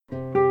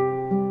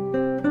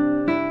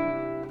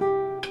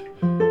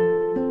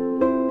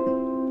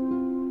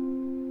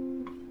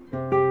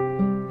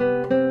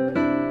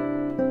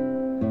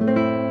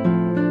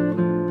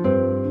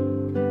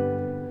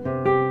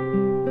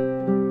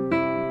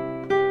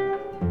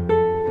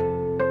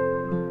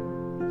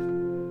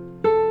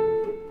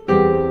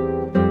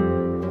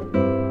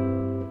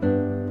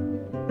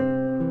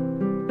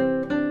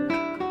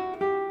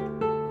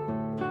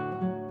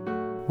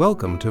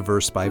Welcome to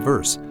Verse by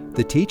Verse,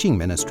 the teaching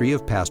ministry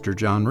of Pastor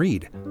John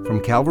Reed from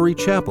Calvary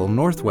Chapel,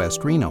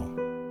 Northwest Reno.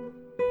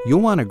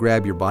 You'll want to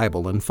grab your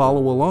Bible and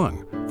follow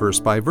along, verse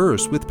by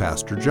verse with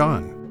Pastor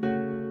John.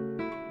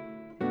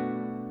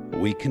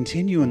 We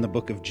continue in the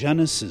book of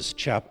Genesis,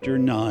 chapter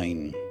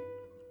 9,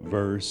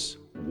 verse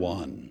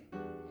 1.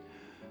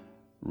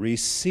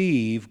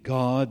 Receive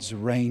God's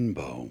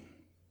rainbow.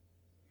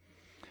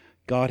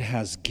 God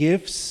has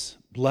gifts,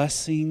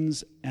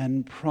 blessings,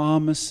 and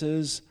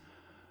promises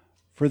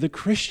for the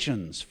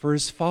Christians, for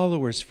His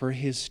followers, for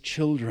His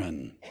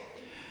children.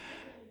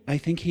 I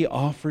think He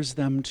offers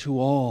them to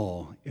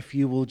all. If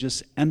you will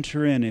just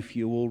enter in, if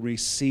you will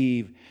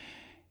receive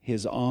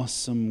His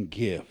awesome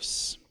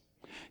gifts.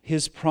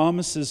 His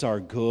promises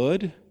are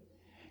good,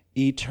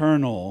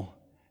 eternal,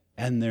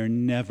 and they're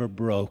never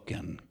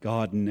broken.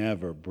 God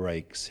never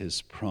breaks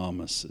His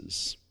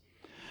promises.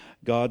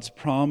 God's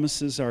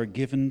promises are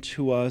given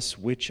to us,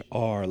 which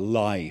are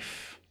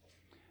life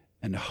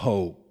and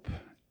hope,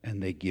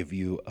 and they give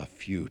you a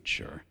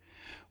future.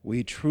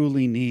 We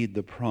truly need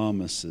the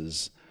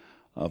promises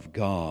of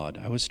God.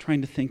 I was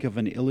trying to think of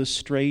an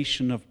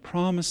illustration of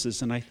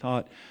promises, and I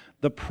thought,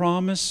 the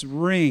promise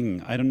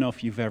ring. I don't know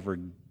if you've ever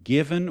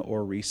given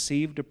or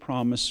received a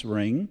promise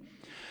ring,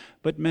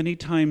 but many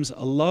times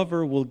a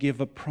lover will give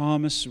a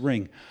promise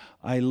ring.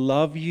 I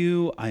love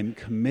you. I'm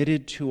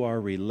committed to our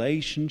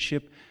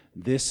relationship.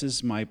 This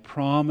is my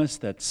promise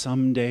that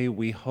someday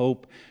we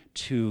hope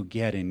to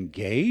get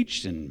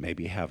engaged and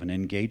maybe have an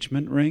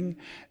engagement ring,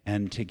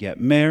 and to get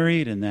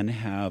married and then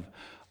have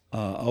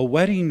a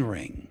wedding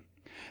ring.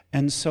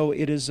 And so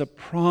it is a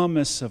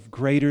promise of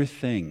greater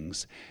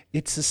things.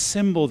 It's a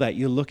symbol that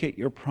you look at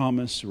your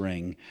promise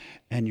ring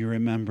and you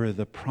remember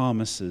the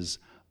promises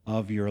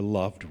of your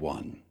loved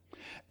one.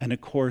 And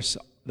of course,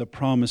 the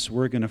promise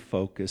we're going to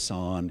focus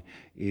on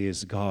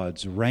is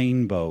God's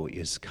rainbow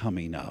is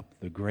coming up,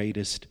 the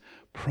greatest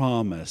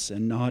promise,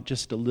 and not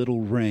just a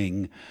little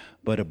ring,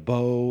 but a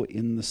bow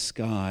in the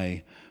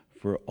sky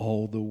for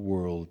all the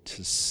world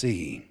to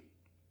see.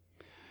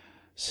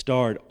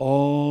 Start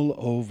all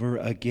over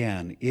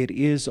again. It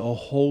is a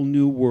whole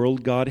new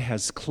world. God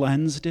has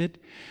cleansed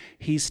it.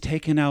 He's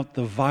taken out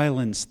the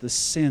violence, the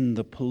sin,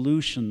 the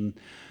pollution,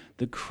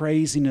 the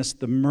craziness,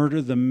 the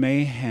murder, the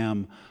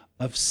mayhem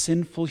of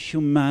sinful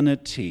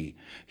humanity.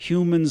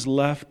 Humans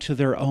left to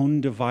their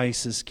own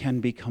devices can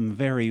become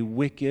very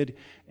wicked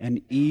and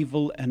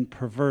evil and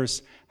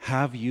perverse.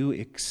 Have you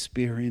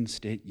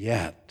experienced it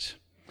yet?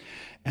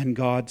 And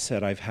God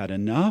said, I've had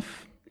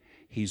enough.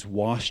 He's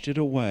washed it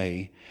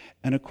away.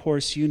 And of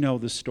course, you know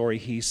the story.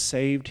 He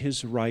saved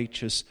His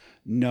righteous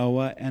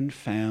Noah and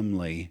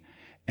family.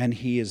 And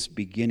He is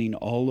beginning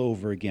all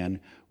over again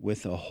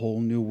with a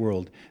whole new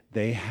world.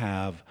 They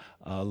have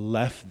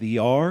left the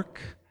ark.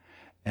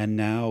 And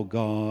now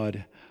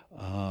God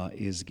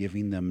is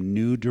giving them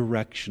new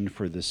direction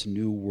for this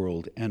new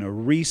world and a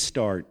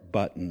restart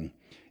button,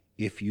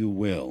 if you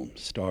will.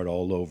 Start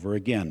all over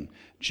again.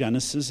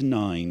 Genesis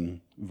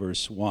 9,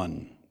 verse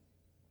 1.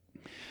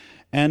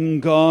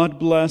 And God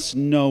blessed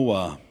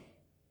Noah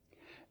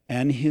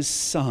and his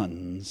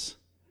sons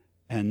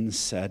and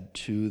said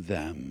to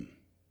them.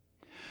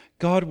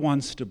 God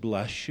wants to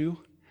bless you.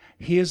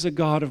 He is a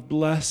God of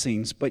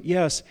blessings. But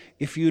yes,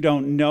 if you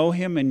don't know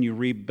Him and you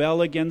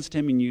rebel against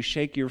Him and you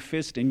shake your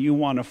fist and you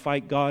want to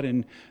fight God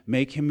and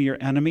make Him your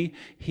enemy,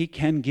 He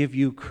can give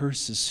you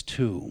curses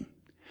too.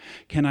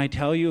 Can I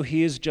tell you,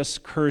 He has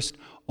just cursed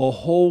a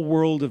whole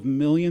world of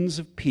millions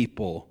of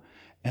people,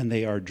 and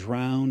they are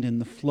drowned in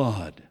the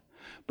flood.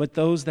 But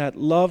those that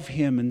love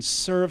Him and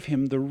serve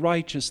Him, the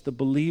righteous, the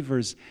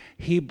believers,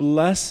 He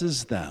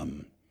blesses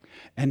them.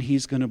 And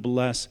He's going to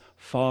bless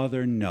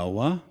Father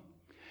Noah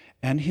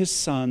and his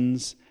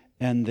sons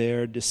and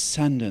their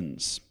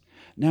descendants.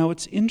 Now,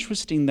 it's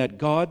interesting that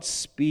God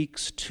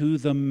speaks to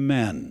the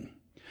men.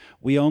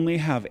 We only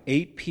have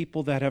 8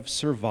 people that have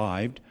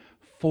survived,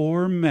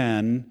 4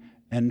 men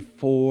and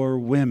 4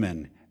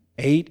 women,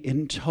 8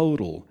 in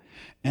total.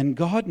 And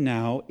God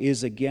now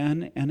is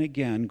again and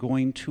again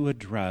going to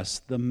address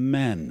the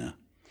men.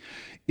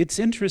 It's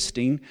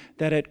interesting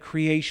that at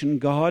creation,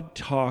 God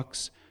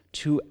talks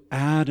to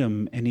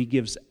Adam, and He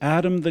gives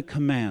Adam the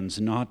commands,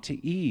 not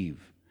to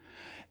Eve.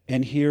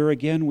 And here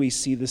again we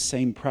see the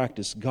same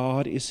practice.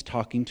 God is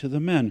talking to the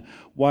men.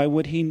 Why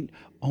would He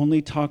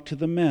only talk to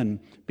the men?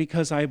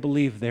 Because I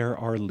believe there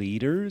are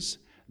leaders.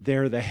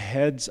 They're the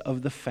heads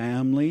of the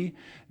family.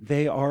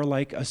 They are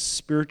like a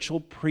spiritual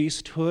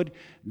priesthood.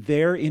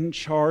 They're in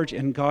charge,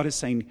 and God is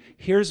saying,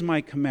 here's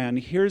my command,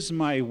 here's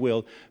my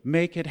will,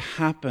 make it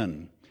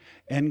happen.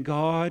 And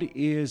God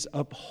is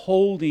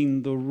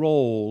upholding the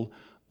role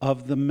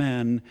of the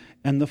men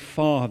and the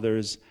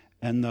fathers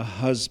and the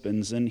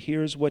husbands. And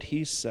here's what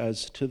He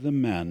says to the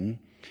men.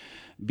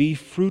 Be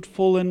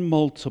fruitful and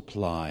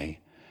multiply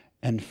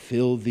and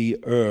fill the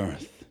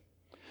earth.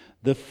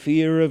 The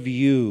fear of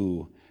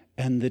you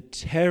and the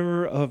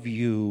terror of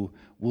you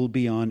will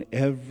be on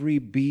every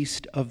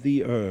beast of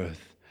the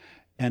earth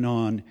and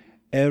on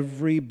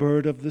every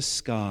bird of the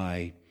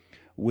sky,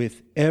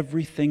 with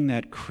everything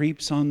that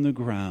creeps on the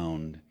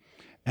ground,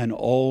 and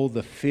all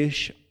the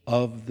fish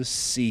of the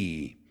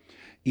sea.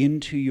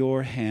 Into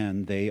your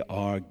hand they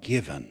are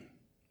given.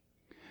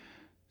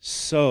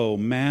 So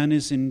man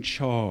is in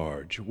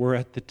charge. We're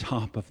at the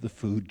top of the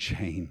food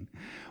chain.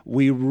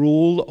 We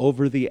rule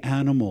over the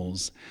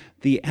animals.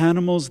 The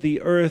animals,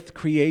 the earth,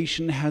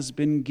 creation has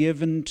been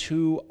given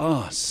to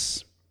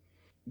us.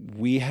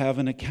 We have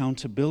an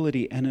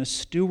accountability and a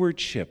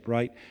stewardship,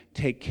 right?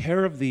 Take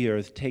care of the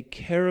earth, take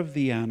care of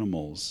the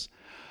animals.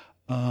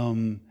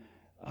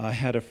 I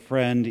had a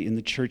friend in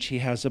the church, he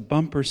has a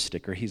bumper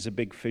sticker. He's a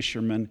big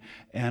fisherman,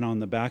 and on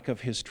the back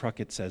of his truck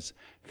it says,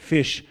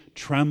 "Fish,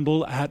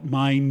 tremble at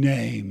my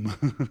name,"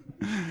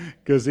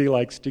 because he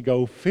likes to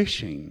go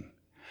fishing.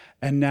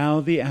 And now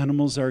the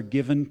animals are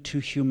given to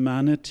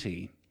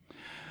humanity.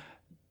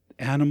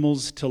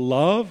 Animals to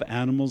love,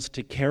 animals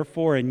to care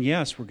for, and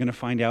yes, we're going to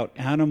find out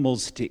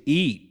animals to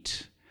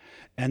eat.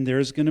 And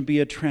there's going to be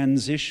a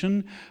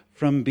transition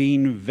from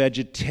being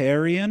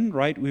vegetarian,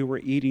 right? We were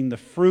eating the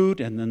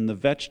fruit and then the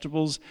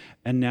vegetables,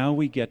 and now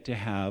we get to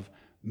have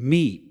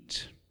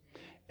meat.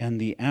 And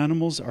the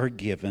animals are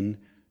given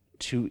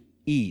to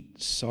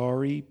eat.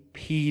 Sorry,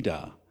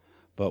 PETA,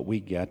 but we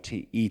get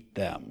to eat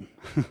them.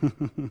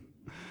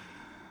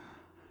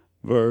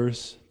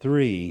 Verse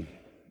 3,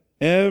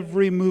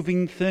 every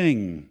moving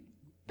thing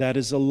that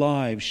is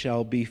alive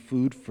shall be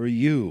food for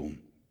you.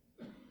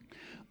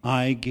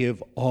 I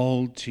give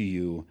all to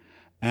you,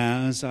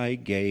 as I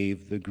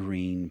gave the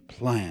green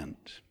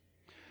plant.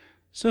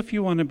 So if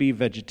you want to be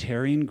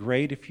vegetarian,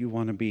 great. If you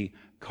want to be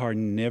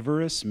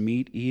carnivorous,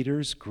 meat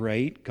eaters,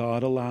 great.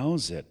 God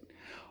allows it.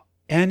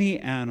 Any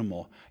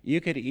animal.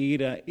 You could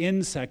eat an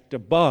insect, a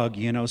bug.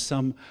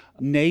 Some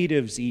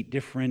natives eat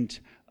different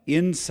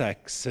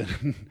insects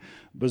and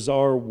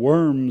bizarre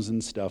worms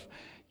and stuff.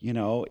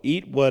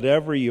 Eat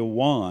whatever you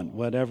want,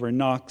 whatever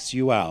knocks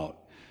you out.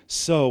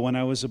 So when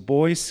I was a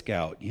Boy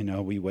Scout,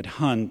 we would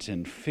hunt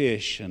and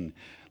fish and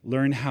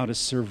learn how to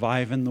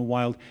survive in the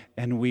wild,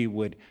 and we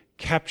would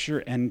capture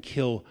and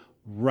kill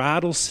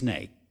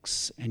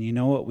rattlesnakes. And you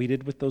know what we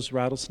did with those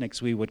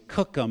rattlesnakes? We would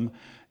cook them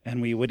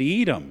and we would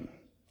eat them.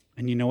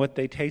 And you know what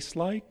they taste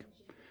like?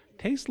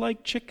 Taste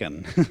like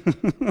chicken.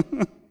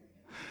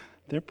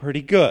 They're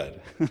pretty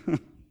good.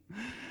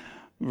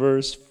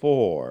 Verse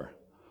 4,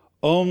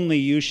 only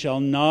you shall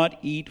not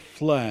eat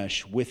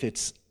flesh with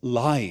its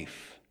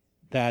life,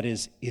 that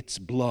is, its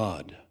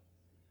blood.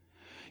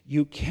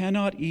 You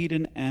cannot eat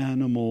an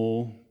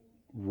animal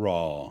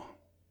raw.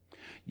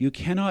 You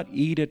cannot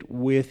eat it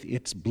with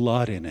its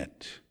blood in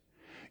it.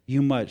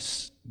 You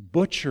must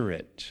butcher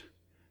it,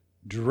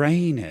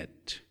 drain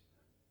it,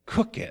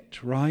 cook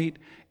it, right?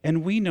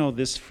 And we know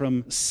this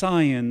from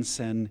science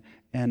and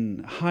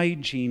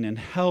hygiene and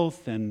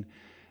health, and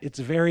it's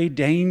very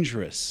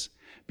dangerous,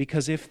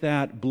 because if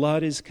that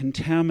blood is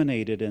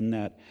contaminated and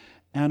that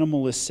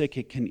animal is sick,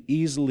 it can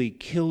easily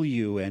kill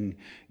you, and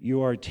you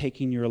are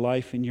taking your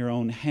life in your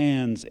own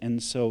hands.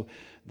 And so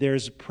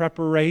there's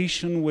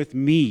preparation with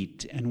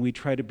meat, and we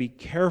try to be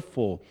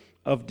careful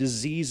of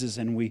diseases,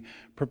 and we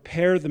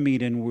prepare the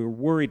meat, and we're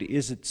worried,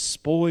 is it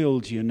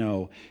spoiled,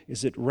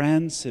 Is it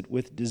rancid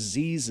with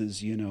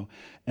diseases,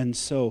 And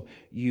so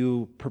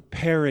you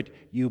prepare it,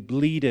 you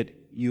bleed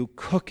it, you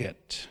cook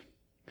it.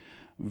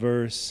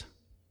 Verse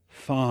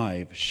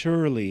 5,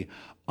 surely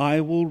I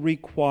will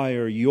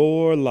require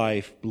your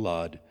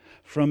lifeblood.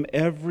 From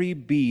every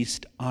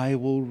beast I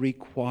will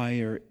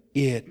require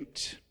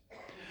it.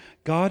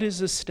 God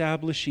is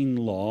establishing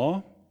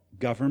law,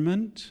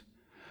 government,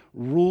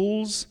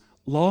 rules,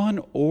 law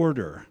and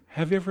order.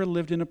 Have you ever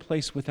lived in a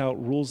place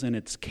without rules and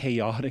it's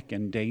chaotic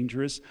and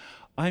dangerous?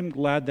 I'm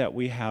glad that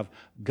we have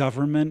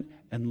government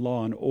and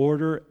law and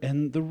order,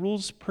 and the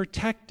rules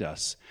protect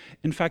us.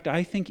 In fact,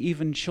 I think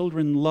even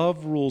children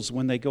love rules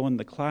when they go in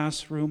the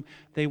classroom.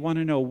 They want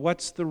to know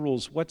what's the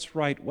rules, what's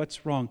right,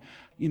 what's wrong,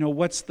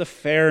 what's the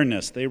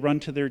fairness. They run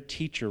to their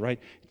teacher, right?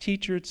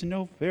 Teacher, it's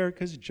no fair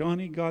because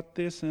Johnny got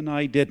this and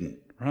I didn't,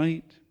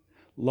 right?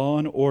 Law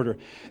and order.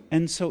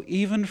 And so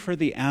even for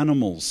the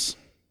animals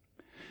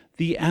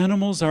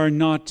are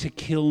not to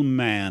kill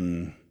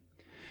man.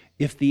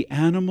 If the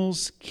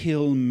animals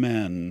kill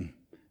men,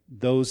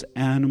 those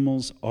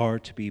animals are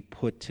to be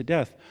put to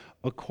death,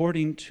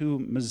 according to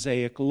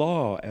Mosaic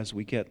law, as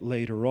we get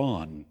later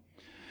on.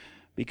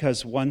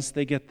 Because once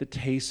they get the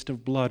taste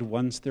of blood,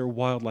 once they're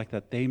wild like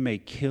that, they may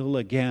kill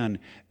again,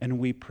 and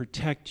we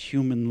protect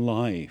human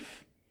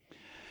life.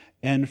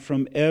 And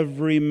from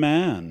every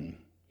man's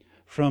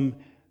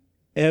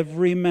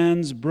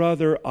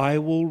brother, I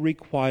will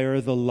require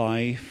the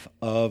life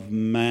of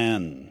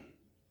man.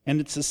 And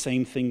it's the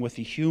same thing with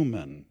a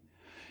human.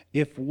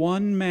 If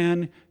one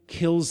man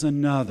kills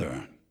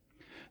another,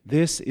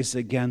 this is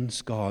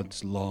against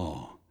God's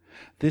law.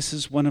 This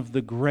is one of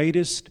the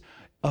greatest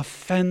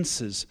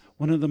offenses,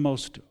 one of the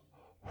most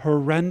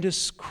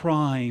horrendous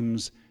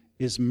crimes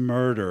is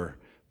murder,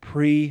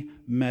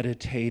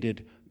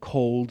 premeditated,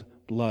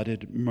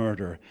 cold-blooded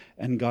murder.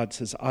 And God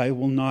says, I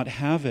will not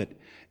have it.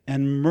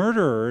 and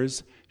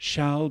murderers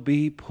shall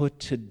be put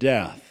to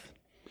death.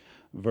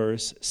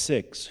 Verse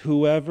 6,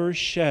 whoever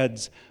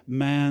sheds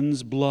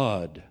man's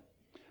blood,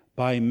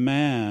 by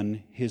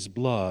man his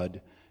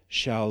blood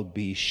shall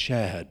be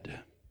shed.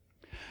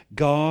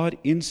 God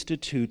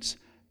institutes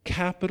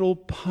capital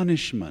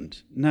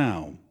punishment.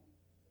 Now,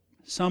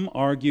 some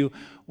argue,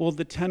 well,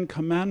 the Ten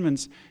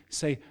Commandments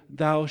say,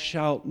 thou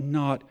shalt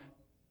not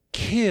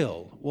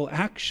kill. Well,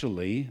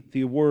 actually,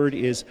 the word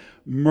is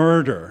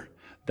murder.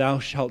 Thou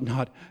shalt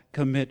not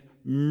commit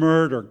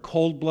murder,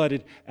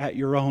 cold-blooded at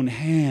your own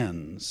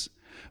hands.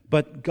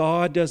 But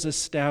God does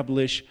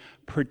establish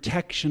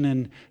protection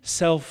and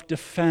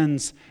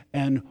self-defense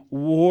and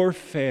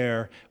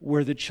warfare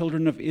where the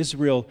children of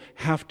Israel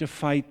have to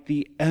fight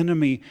the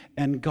enemy.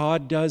 And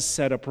God does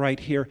set up right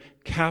here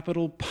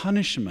capital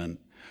punishment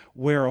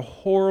where a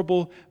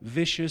horrible,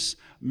 vicious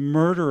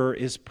murderer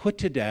is put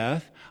to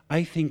death.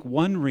 I think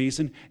one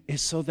reason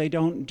is so they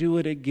don't do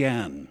it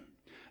again.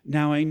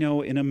 Now, I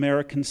know in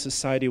American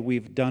society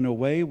we've done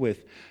away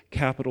with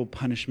capital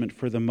punishment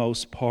for the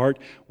most part.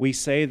 We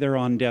say they're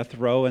on death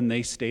row and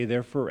they stay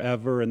there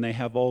forever and they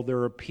have all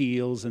their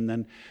appeals and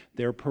then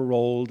they're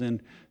paroled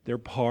and they're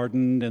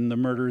pardoned and the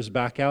murderer's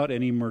back out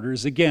and he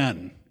murders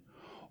again.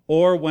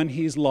 Or when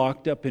he's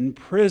locked up in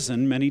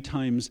prison, many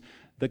times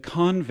the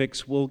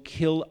convicts will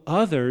kill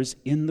others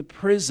in the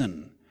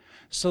prison.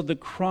 So the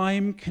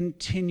crime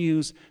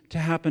continues to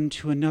happen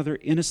to another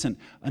innocent.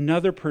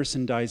 Another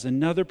person dies,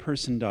 another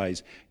person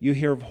dies. You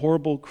hear of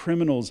horrible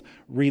criminals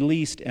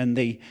released and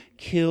they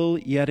kill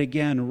yet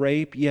again,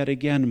 rape yet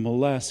again,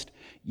 molest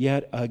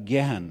yet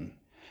again.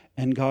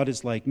 And God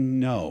is like,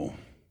 no,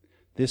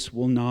 this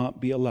will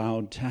not be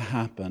allowed to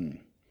happen.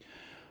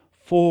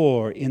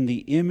 For in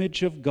the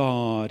image of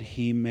God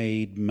he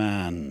made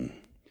man.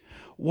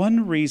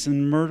 One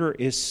reason murder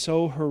is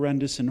so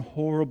horrendous and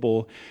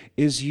horrible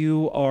is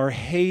you are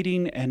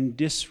hating and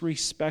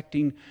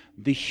disrespecting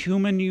the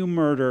human you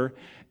murder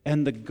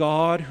and the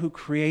God who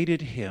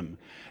created him.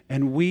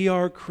 And we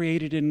are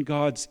created in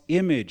God's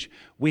image.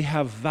 We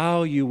have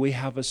value, we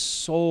have a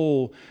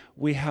soul,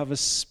 we have a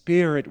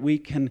spirit, we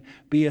can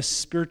be a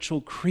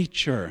spiritual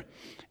creature.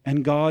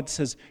 And God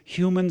says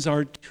humans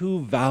are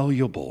too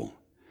valuable.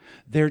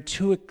 They're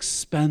too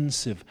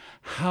expensive.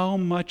 How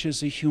much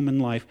is a human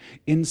life?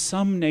 In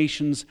some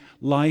nations,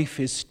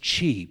 life is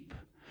cheap.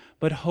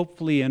 But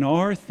hopefully in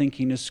our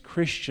thinking as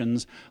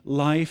Christians,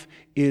 life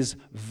is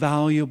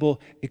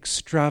valuable,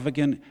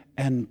 extravagant,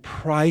 and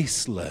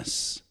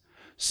priceless.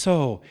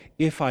 So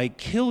if I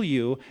kill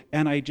you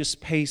and I just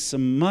pay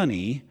some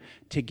money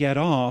to get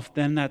off,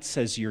 then that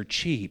says you're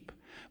cheap.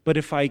 But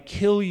if I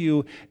kill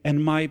you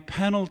and my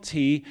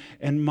penalty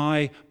and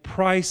my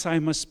price I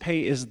must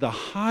pay is the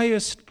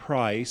highest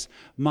price,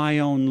 my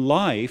own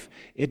life,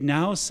 it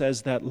now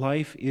says that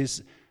life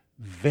is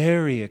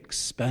very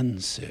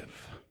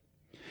expensive.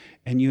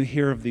 And you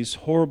hear of these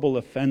horrible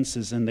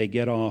offenses and they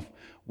get off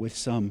with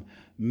some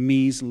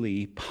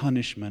measly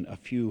punishment, a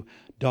few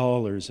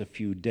dollars, a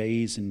few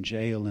days in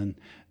jail, and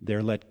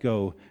they're let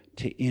go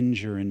to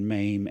injure and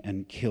maim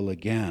and kill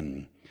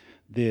again.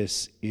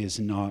 This is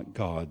not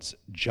God's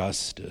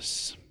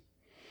justice.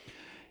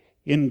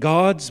 In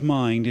God's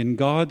mind, in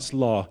God's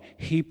law,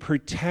 he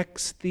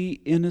protects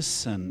the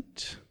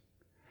innocent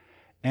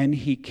and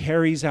he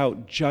carries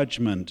out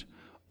judgment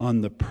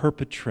on the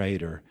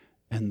perpetrator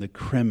and the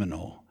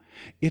criminal.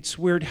 It's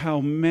weird how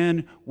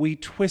men, we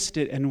twist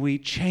it and we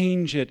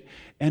change it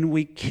and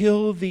we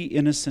kill the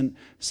innocent,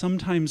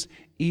 sometimes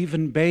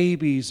even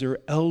babies or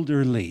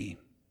elderly.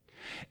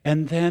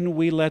 And then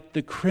we let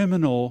the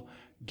criminal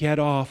get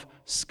off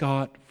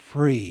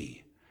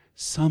scot-free.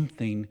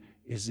 Something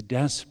is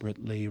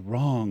desperately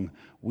wrong.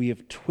 We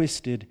have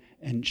twisted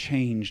and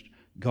changed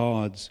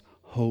God's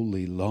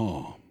holy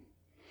law.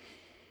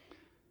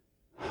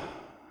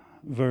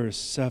 Verse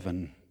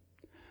 7,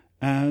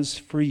 as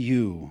for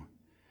you,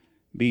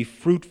 be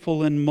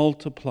fruitful and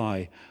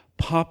multiply,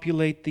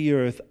 populate the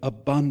earth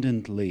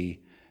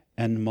abundantly,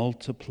 and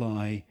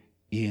multiply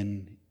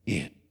in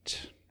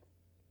it.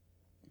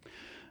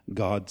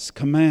 God's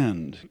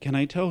command. Can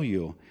I tell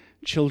you,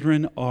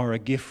 children are a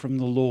gift from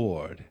the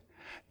Lord,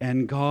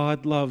 and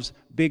God loves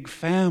big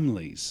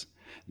families.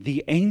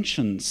 The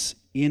ancients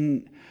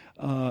and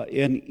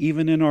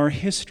even in our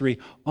history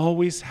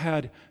always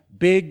had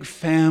big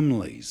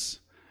families,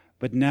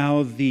 but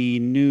now the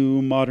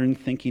new modern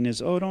thinking is,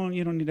 you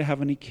don't need to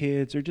have any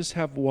kids, or just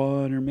have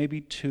one or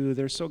maybe two.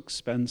 They're so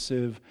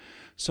expensive,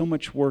 so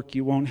much work,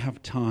 you won't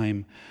have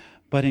time.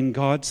 But in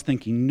God's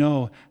thinking,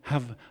 no,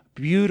 have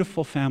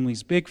beautiful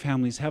families, big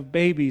families, have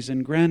babies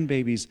and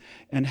grandbabies,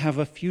 and have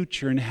a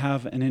future and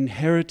have an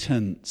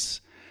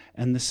inheritance.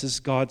 And this is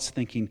God's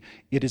thinking.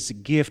 It is a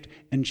gift,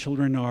 and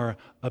children are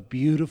a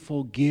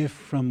beautiful gift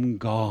from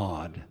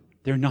God.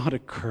 They're not a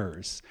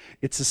curse.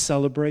 It's a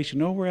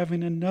celebration. Oh, we're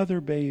having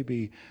another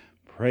baby.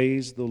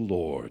 Praise the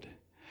Lord.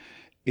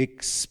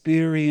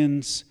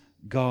 Experience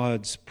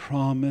God's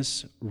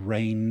promise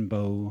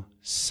rainbow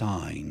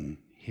sign.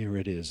 Here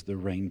it is, the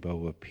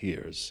rainbow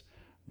appears.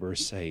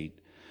 Verse 8.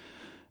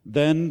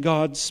 Then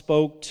God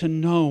spoke to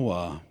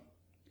Noah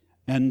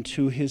and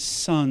to his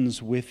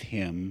sons with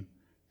him,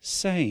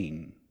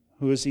 saying,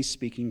 who is he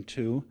speaking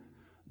to?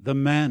 The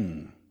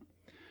men,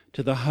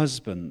 to the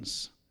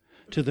husbands,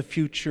 to the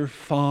future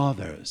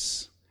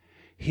fathers.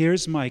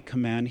 Here's my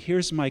command,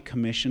 here's my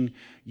commission.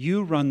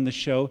 You run the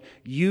show,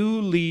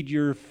 you lead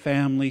your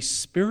family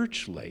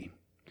spiritually.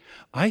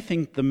 I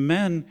think the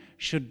men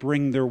should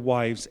bring their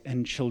wives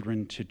and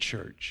children to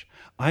church.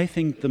 I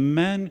think the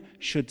men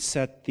should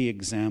set the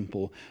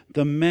example.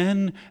 The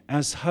men,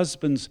 as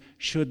husbands,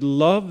 should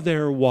love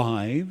their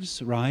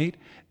wives, right?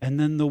 And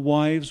then the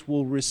wives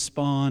will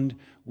respond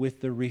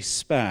with the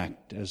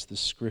respect, as the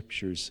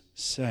scriptures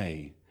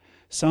say.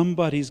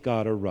 Somebody's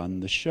got to run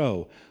the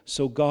show.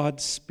 So God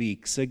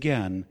speaks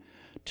again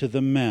to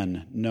the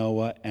men,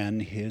 Noah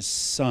and his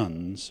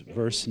sons.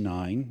 Verse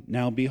 9,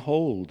 now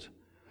behold,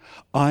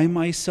 I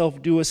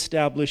myself do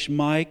establish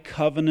my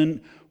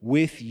covenant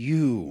with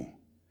you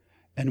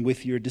and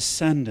with your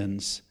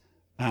descendants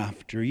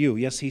after you.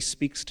 Yes, he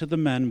speaks to the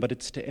men, but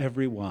it's to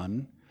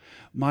everyone.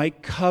 My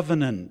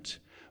covenant,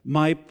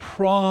 my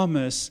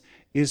promise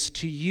is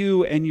to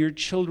you and your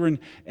children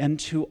and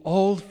to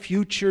all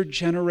future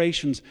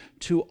generations,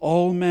 to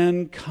all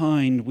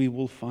mankind, we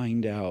will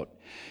find out.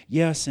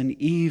 Yes, and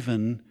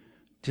even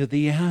to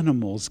the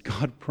animals.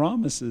 God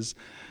promises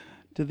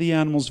to the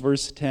animals,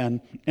 verse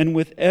 10, and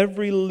with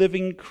every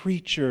living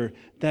creature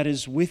that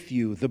is with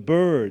you, the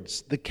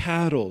birds, the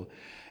cattle,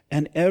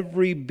 and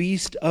every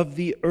beast of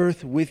the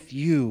earth with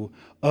you,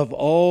 of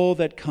all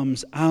that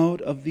comes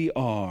out of the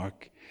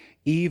ark,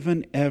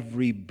 even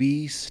every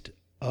beast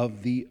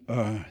of the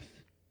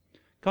earth.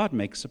 God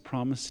makes a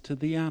promise to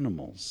the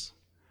animals.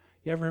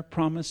 You ever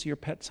promise your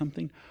pet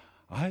something?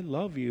 I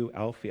love you,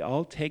 Alfie.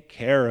 I'll take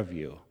care of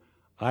you.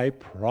 I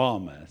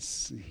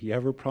promise. You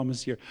ever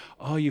promise you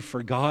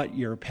forgot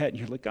your pet, and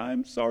you're like,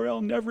 I'm sorry, I'll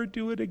never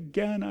do it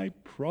again. I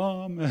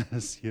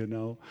promise,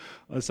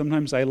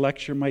 Sometimes I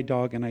lecture my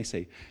dog and I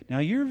say, now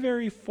you're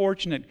very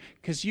fortunate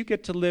because you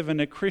get to live in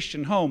a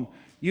Christian home.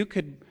 You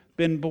could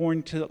been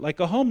born to like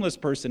a homeless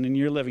person and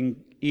you're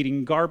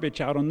eating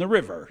garbage out on the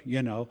river,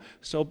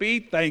 So be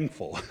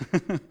thankful.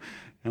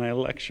 And I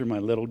lecture my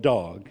little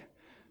dog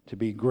to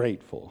be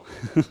grateful.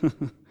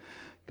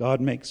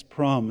 God makes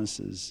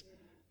promises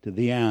to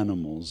the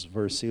animals.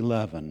 Verse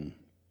 11,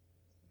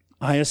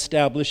 I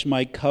establish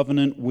my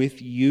covenant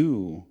with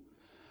you,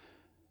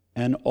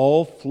 and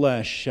all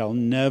flesh shall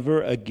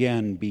never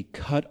again be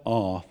cut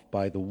off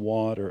by the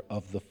water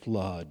of the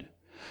flood.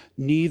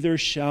 Neither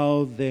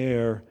shall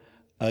there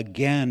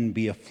again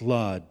be a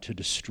flood to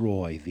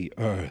destroy the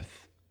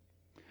earth.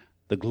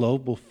 The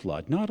global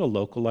flood, not a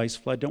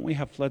localized flood. Don't we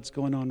have floods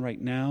going on right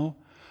now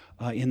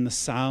in the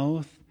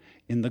south,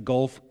 in the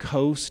Gulf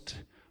Coast?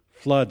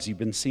 Floods, you've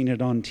been seeing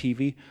it on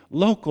TV,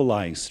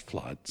 localized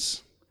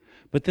floods.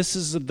 But this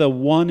is the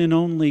one and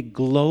only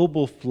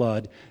global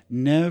flood.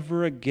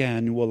 Never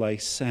again will I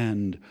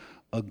send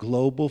a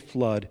global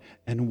flood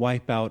and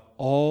wipe out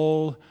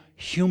all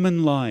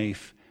human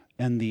life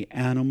and the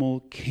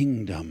animal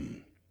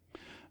kingdom.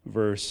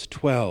 Verse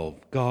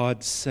 12,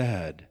 God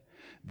said,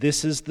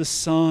 this is the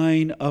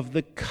sign of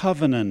the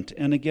covenant.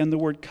 And again, the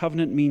word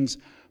covenant means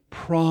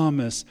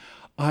promise.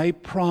 I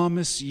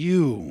promise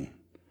you.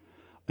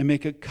 I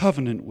make a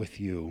covenant with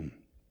you.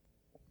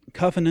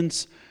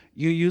 Covenants,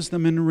 you use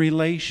them in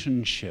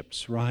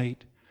relationships,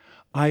 right?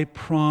 I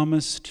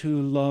promise to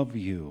love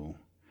you.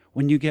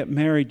 When you get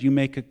married, you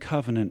make a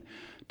covenant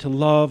to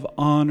love,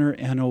 honor,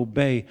 and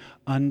obey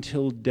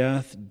until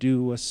death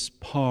do us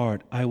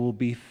part. I will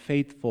be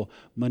faithful,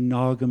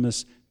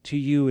 monogamous to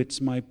you. It's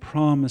my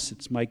promise,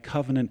 it's my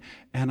covenant,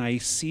 and I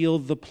seal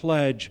the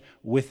pledge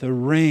with a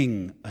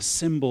ring, a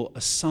symbol,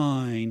 a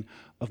sign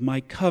of my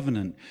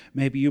covenant.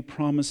 Maybe you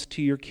promise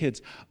to your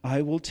kids,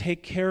 I will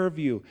take care of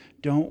you.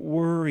 Don't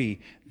worry.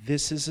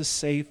 This is a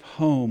safe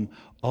home.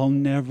 I'll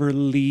never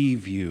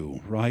leave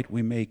you, right?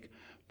 We make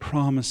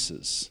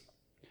promises.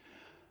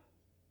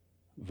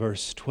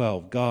 Verse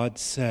 12, God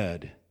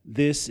said,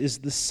 this is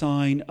the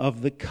sign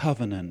of the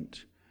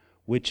covenant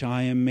which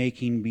I am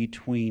making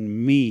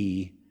between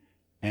me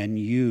and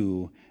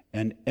you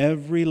and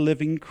every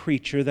living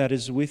creature that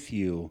is with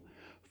you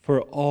for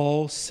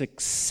all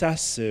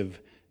successive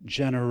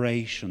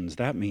generations.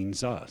 That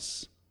means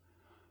us.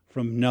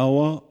 From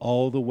Noah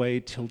all the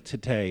way till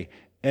today,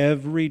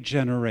 every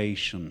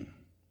generation,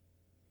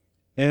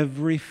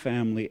 every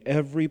family,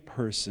 every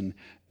person,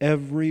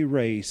 every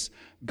race.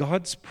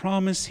 God's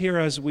promise here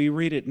as we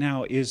read it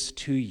now is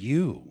to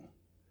you.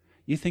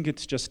 You think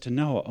it's just to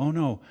Noah. Oh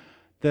no,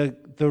 the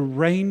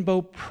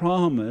rainbow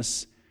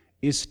promise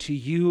is to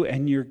you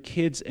and your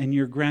kids and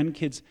your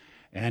grandkids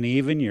and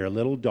even your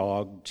little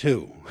dog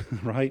too,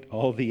 right?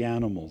 All the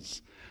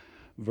animals.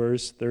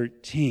 Verse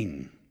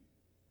 13,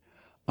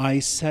 I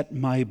set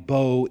my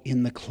bow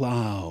in the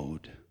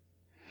cloud.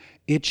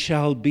 It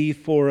shall be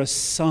for a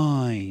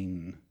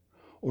sign,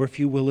 or if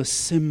you will, a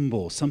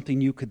symbol, something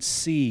you could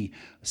see.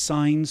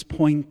 Signs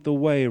point the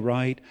way,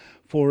 right?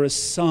 For a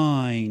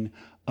sign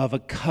of a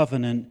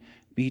covenant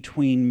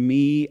Between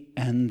me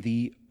and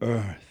the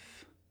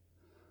earth,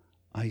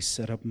 I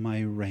set up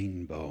my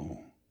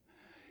rainbow.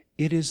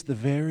 It is the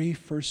very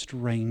first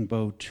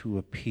rainbow to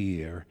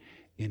appear,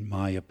 in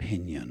my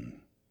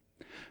opinion.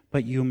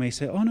 But you may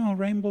say, oh no,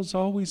 rainbows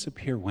always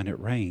appear when it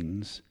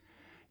rains.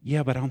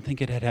 Yeah, but I don't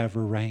think it had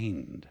ever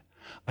rained.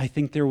 I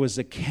think there was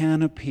a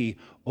canopy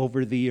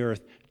over the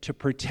earth to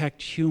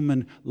protect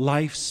human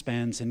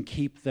lifespans and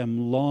keep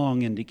them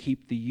long and to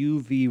keep the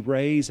UV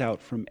rays out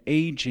from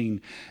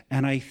aging.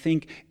 And I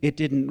think it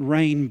didn't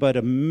rain, but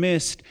a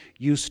mist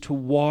used to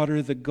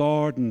water the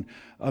garden,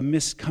 a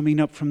mist coming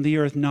up from the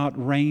earth, not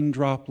rain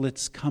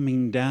droplets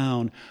coming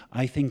down.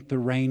 I think the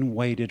rain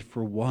waited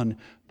for one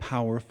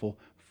powerful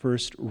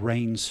first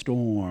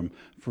rainstorm.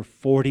 For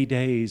 40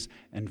 days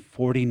and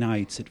 40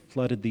 nights it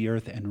flooded the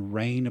earth, and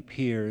rain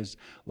appears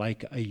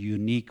like a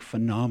unique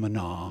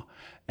phenomena.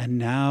 And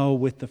now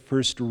with the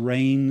first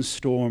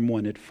rainstorm,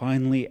 when it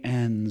finally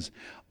ends,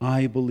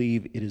 I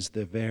believe it is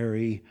the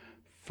very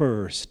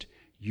first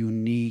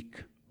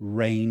unique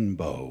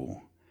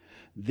rainbow.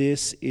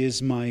 This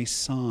is my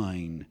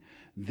sign.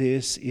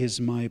 This is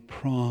my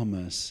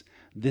promise.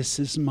 This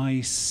is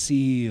my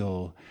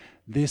seal.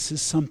 This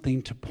is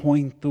something to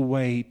point the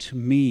way to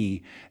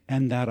me,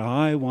 and that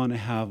I want to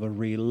have a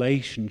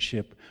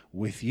relationship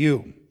with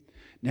you.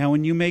 Now,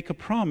 when you make a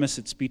promise,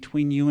 it's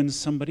between you and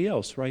somebody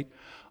else, right?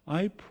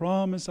 I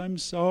promise, I'm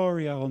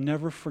sorry, I'll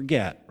never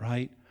forget,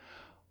 right?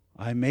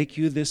 I make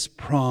you this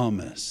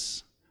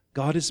promise.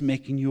 God is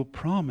making you a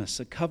promise,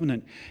 a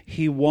covenant.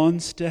 He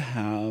wants to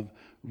have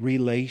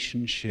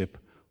relationship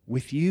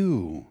with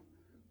you,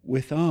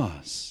 with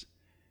us.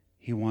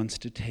 He wants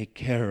to take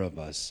care of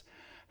us.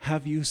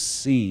 Have you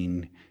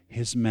seen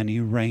his many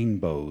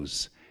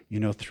rainbows? You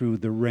know, through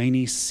the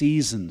rainy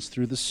seasons,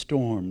 through the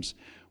storms,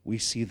 we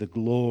see the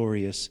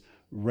glorious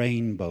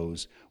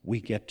rainbows. We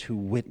get to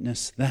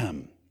witness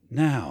them.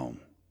 Now,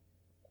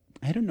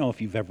 I don't know if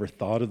you've ever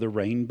thought of the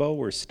rainbow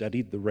or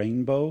studied the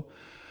rainbow,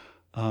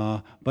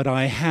 but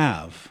I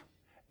have.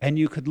 And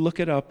you could look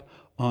it up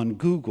on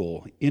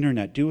Google,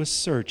 internet, do a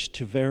search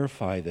to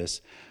verify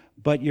this.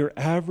 But your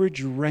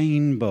average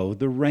rainbow,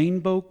 the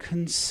rainbow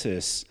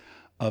consists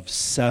of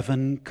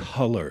 7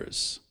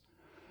 colors.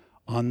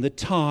 On the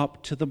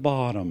top to the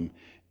bottom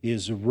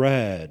is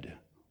red,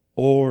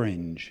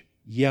 orange,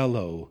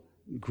 yellow,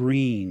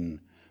 green,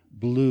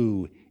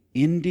 blue,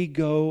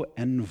 indigo,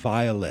 and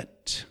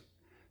violet.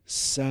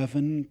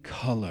 7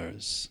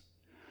 colors.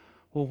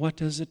 Well, what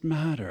does it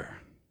matter?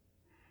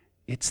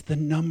 It's the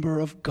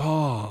number of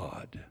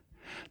God,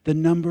 the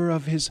number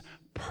of his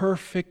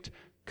perfect,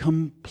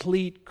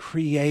 complete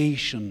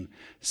creation.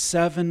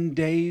 7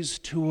 days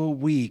to a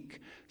week.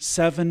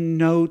 7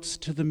 notes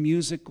to the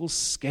musical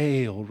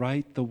scale,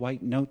 right? The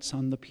white notes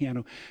on the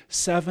piano.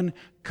 7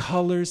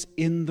 colors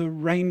in the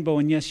rainbow.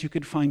 And yes, you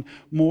could find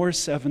more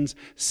 7s.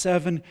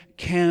 7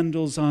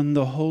 candles on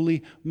the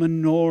holy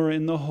menorah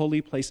in the holy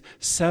place.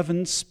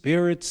 7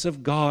 spirits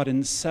of God.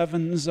 And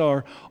 7s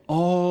are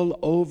all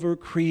over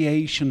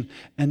creation.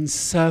 And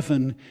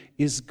 7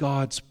 is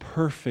God's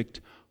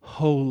perfect,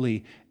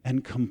 holy,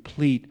 and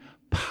complete,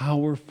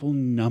 powerful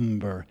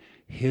number.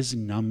 His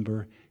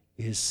number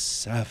is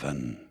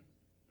 7.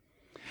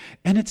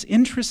 And it's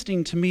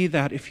interesting to me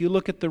that if you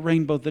look at the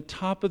rainbow, the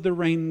top of the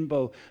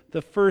rainbow,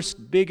 the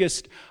first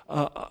biggest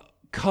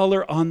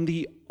color on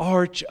the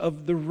arch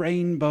of the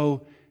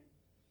rainbow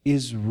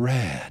is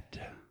red.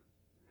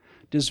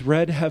 Does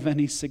red have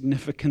any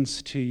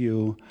significance to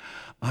you?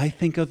 I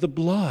think of the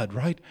blood,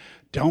 right?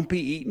 Don't be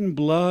eating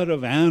blood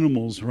of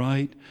animals,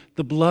 right?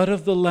 The blood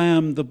of the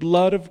Lamb, the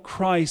blood of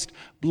Christ,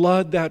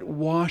 blood that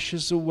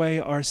washes away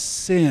our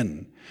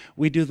sin.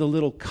 We do the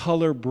little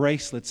color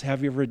bracelets.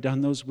 Have you ever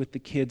done those with the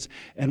kids?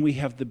 And we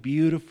have the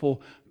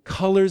beautiful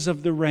colors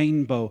of the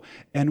rainbow.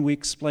 And we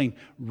explain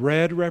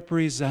red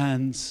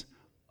represents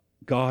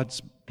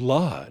God's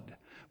blood.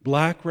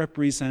 Black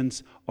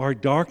represents our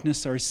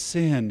darkness, our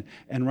sin.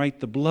 And right,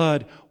 the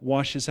blood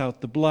washes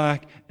out the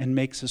black and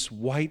makes us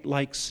white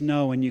like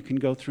snow. And you can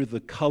go through the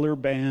color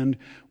band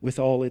with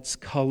all its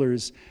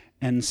colors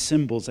and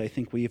symbols. I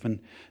think we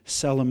even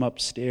sell them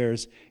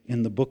upstairs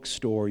in the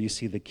bookstore. You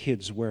see the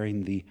kids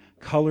wearing the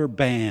color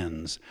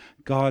bands,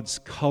 God's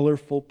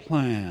colorful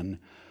plan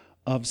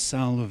of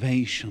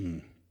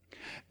salvation.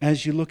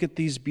 As you look at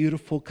these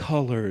beautiful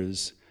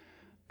colors,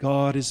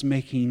 God is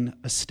making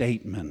a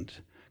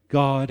statement.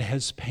 God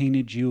has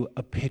painted you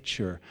a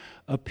picture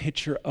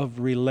of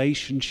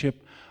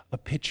relationship, a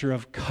picture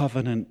of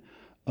covenant,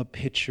 a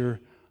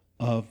picture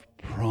of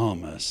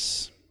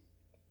promise.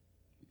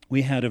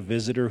 We had a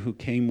visitor who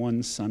came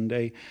one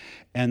Sunday,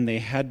 and they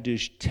had to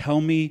tell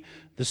me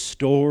the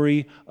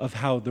story of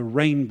how the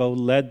rainbow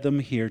led them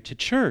here to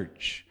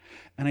church.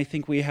 And I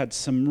think we had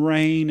some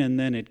rain, and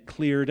then it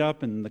cleared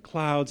up in the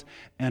clouds,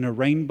 and a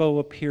rainbow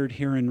appeared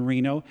here in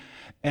Reno.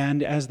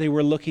 And as they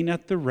were looking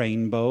at the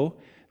rainbow,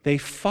 they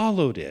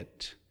followed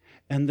it.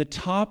 And the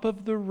top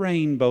of the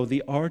rainbow,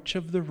 the arch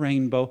of the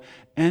rainbow,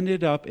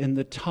 ended up in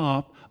the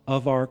top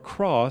of our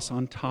cross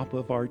on top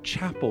of our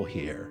chapel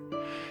here.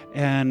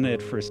 And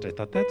at first I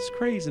thought, that's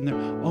crazy. And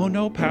then, oh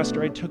no,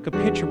 Pastor, I took a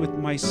picture with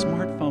my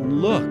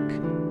smartphone. Look.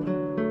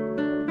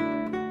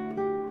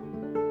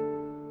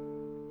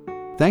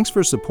 Thanks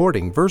for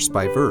supporting Verse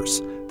by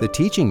Verse, the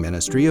teaching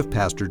ministry of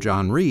Pastor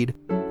John Reed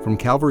from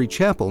Calvary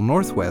Chapel,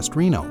 Northwest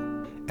Reno,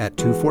 at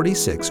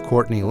 246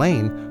 Courtney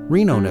Lane,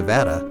 Reno,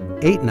 Nevada,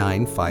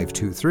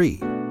 89523.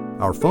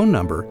 Our phone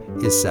number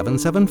is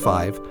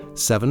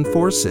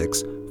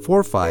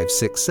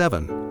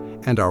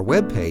 775-746-4567, and our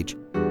webpage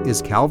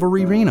is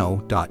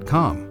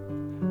calvaryreno.com.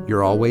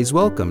 You're always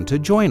welcome to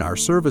join our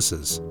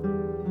services.